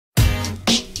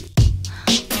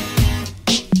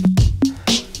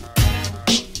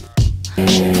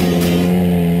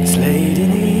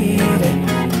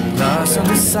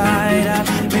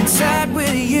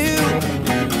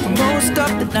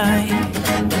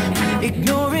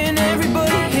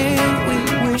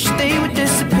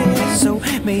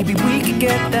maybe we could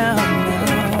get down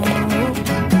now.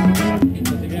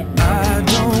 I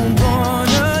don't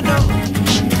wanna know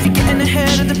if you're getting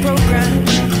ahead of the program.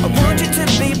 I want you to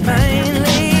be mine,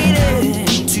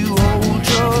 lady, to hold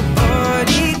your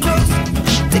body close.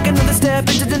 Take another step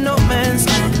into the no man's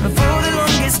land for the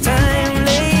longest time,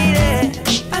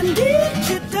 lady. I need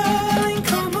you, darling,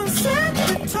 come on, set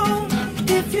the tone.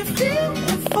 If you feel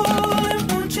me falling,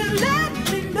 won't you let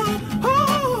me know?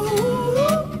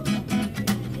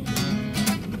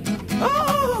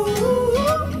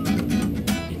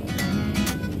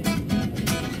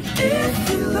 If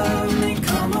you love me,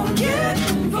 come on, get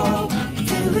involved.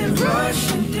 Feel it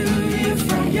rushing through you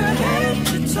from your head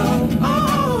to toe.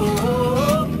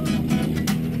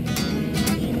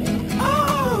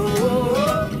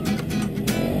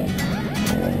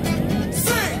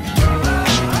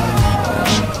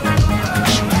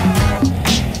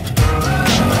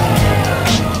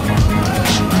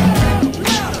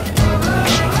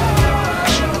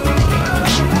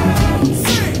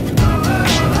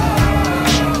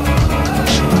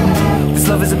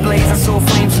 Love is a blaze, I saw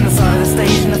flames from the side of the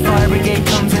stage, and the fire brigade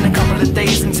comes in a couple of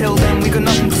days. Until then we got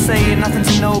nothing to say and nothing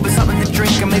to know, but something to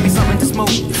drink and maybe something to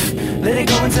smoke. Let it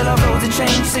go until our roads are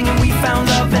changed, singing we found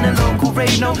love in a local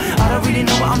rave. No, I don't really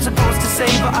know what I'm supposed to say,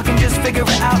 but I can just figure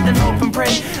it out and hope and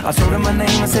pray. I told her my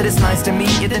name, I said it's nice to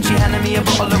meet you. Then she handed me a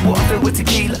bottle of water filled with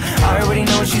tequila. I already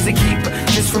know she's a keeper,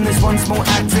 just from this one small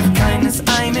act of kindness.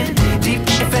 I'm in deep.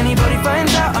 If anybody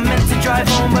finds out, I meant to drive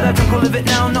home, but I drunk all of it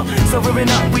now. No, sobering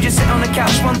up, we just sit on the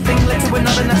couch. One thing led to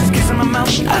another, now just kissing my mouth.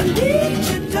 I need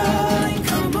you, darling,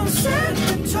 come on, set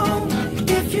the tone.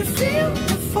 If you feel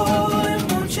the falling,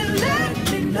 won't you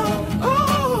let me know?